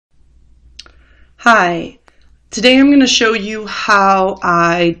Hi, today I'm going to show you how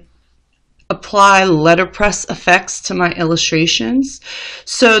I apply letterpress effects to my illustrations.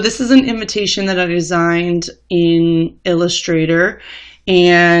 So this is an invitation that I designed in Illustrator,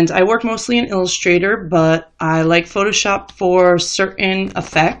 and I work mostly in Illustrator, but I like Photoshop for certain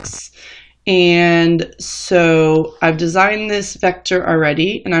effects. And so I've designed this vector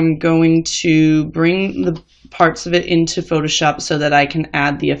already, and I'm going to bring the parts of it into Photoshop so that I can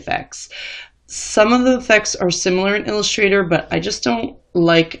add the effects. Some of the effects are similar in Illustrator, but I just don't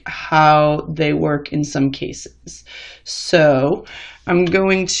like how they work in some cases. So I'm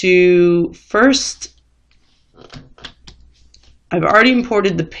going to first, I've already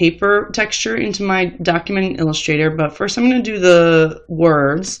imported the paper texture into my document in Illustrator, but first I'm going to do the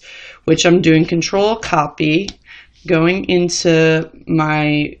words, which I'm doing Control Copy, going into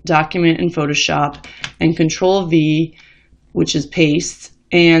my document in Photoshop, and Control V, which is paste.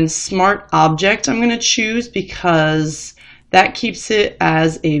 And Smart Object I'm going to choose because that keeps it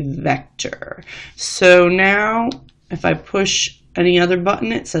as a vector. So now if I push any other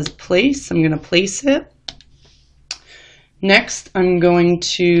button, it says place. I'm going to place it. Next, I'm going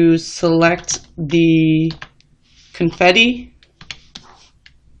to select the confetti.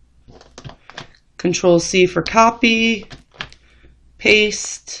 Control C for copy,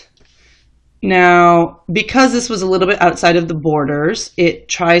 paste. Now, because this was a little bit outside of the borders, it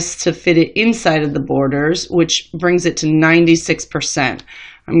tries to fit it inside of the borders, which brings it to 96%.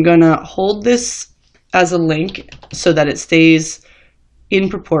 I'm going to hold this as a link so that it stays in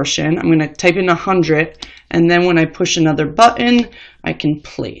proportion. I'm going to type in 100, and then when I push another button, I can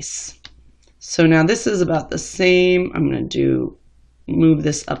place. So now this is about the same. I'm going to move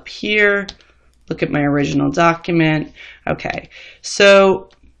this up here. Look at my original document. Okay,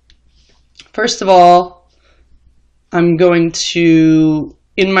 so first of all, I'm going to,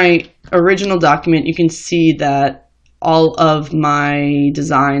 in my original document, you can see that all of my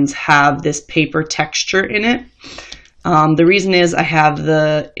designs have this paper texture in it. The reason is I have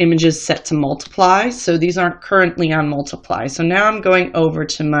the images set to multiply, so these aren't currently on multiply. So now I'm going over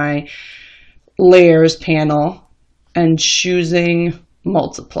to my layers panel and choosing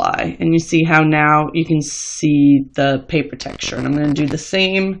multiply. And you see how now you can see the paper texture. And I'm going to do the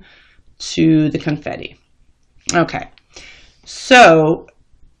same to the confetti. Okay, so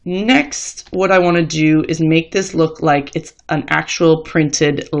next what I want to do is make this look like it's an actual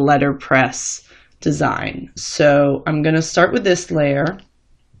printed letterpress design. So I'm going to start with this layer,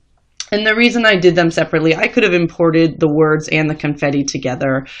 and the reason I did them separately, I could have imported the words and the confetti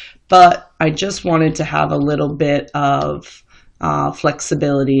together, but I just wanted to have a little bit of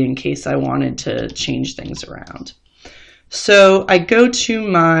flexibility in case I wanted to change things around. So I go to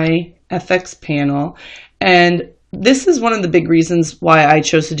my FX panel, and this is one of the big reasons why I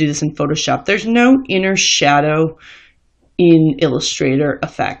chose to do this in Photoshop. There's no inner shadow in Illustrator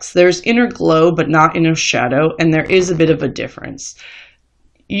effects. There's inner glow, but not inner shadow, and there is a bit of a difference.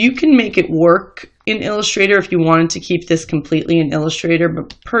 You can make it work in Illustrator if you wanted to keep this completely in Illustrator,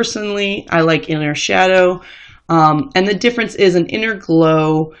 but personally, I like inner shadow. And the difference is an inner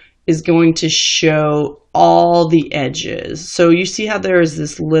glow is going to show all the edges. So you see how there is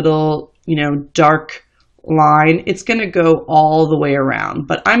this little, dark line. It's going to go all the way around.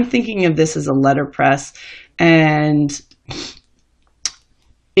 But I'm thinking of this as a letterpress, and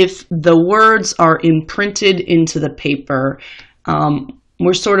if the words are imprinted into the paper,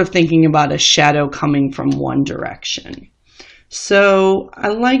 we're sort of thinking about a shadow coming from one direction. So I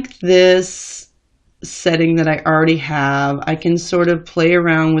like this setting that I already have. I can sort of play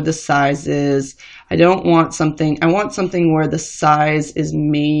around with the sizes. I want something where the size is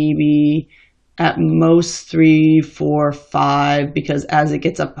maybe at most 3, 4, 5, because as it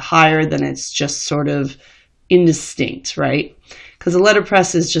gets up higher, then it's just sort of indistinct, right? Because a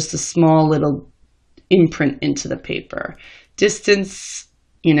letterpress is just a small little imprint into the paper. Distance,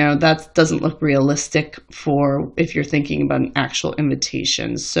 that doesn't look realistic for if you're thinking about an actual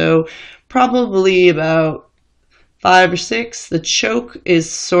invitation. So probably about 5 or 6. The choke is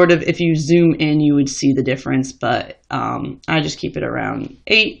sort of, if you zoom in, you would see the difference, but I just keep it around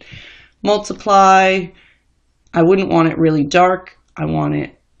 8. Multiply, I wouldn't want it really dark. I want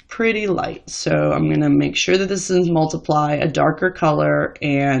it pretty light. So I'm going to make sure that this is multiply, a darker color,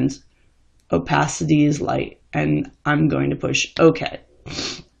 and opacity is light. And I'm going to push OK.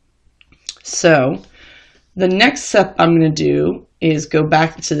 So the next step I'm going to do is go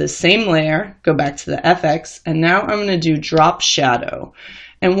back to the same layer, go back to the FX, and now I'm going to do drop shadow.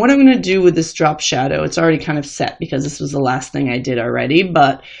 And what I'm going to do with this drop shadow, it's already kind of set because this was the last thing I did already,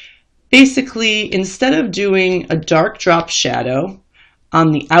 but basically instead of doing a dark drop shadow,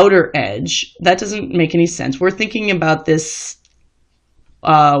 on the outer edge, that doesn't make any sense. We're thinking about this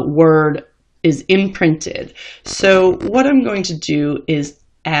word is imprinted. So what I'm going to do is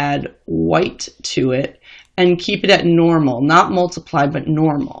add white to it and keep it at normal, not multiply, but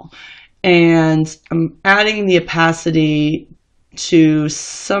normal. And I'm adding the opacity to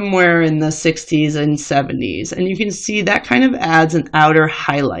somewhere in the 60s and 70s. And you can see that kind of adds an outer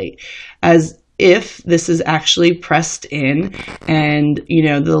highlight as if this is actually pressed in, and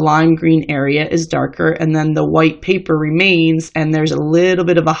the lime green area is darker and then the white paper remains and there's a little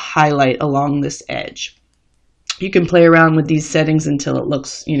bit of a highlight along this edge. You can play around with these settings until it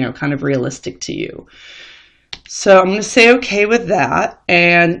looks, kind of realistic to you. So I'm going to say okay with that,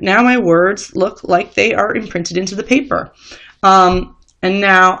 and now my words look like they are imprinted into the paper. And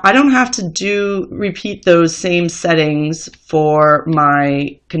now I don't have to repeat those same settings for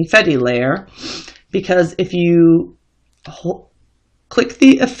my confetti layer, because if you click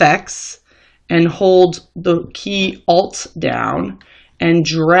the effects and hold the key Alt down and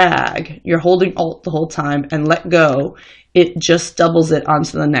drag, you're holding Alt the whole time, and let go, it just doubles it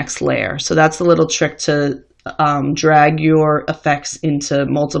onto the next layer. So that's a little trick to drag your effects into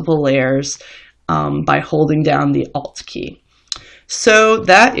multiple layers by holding down the Alt key. So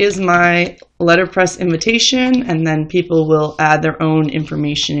that is my letterpress invitation, and then people will add their own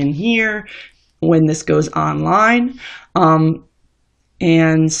information in here when this goes online.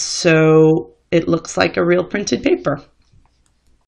 And so it looks like a real printed paper.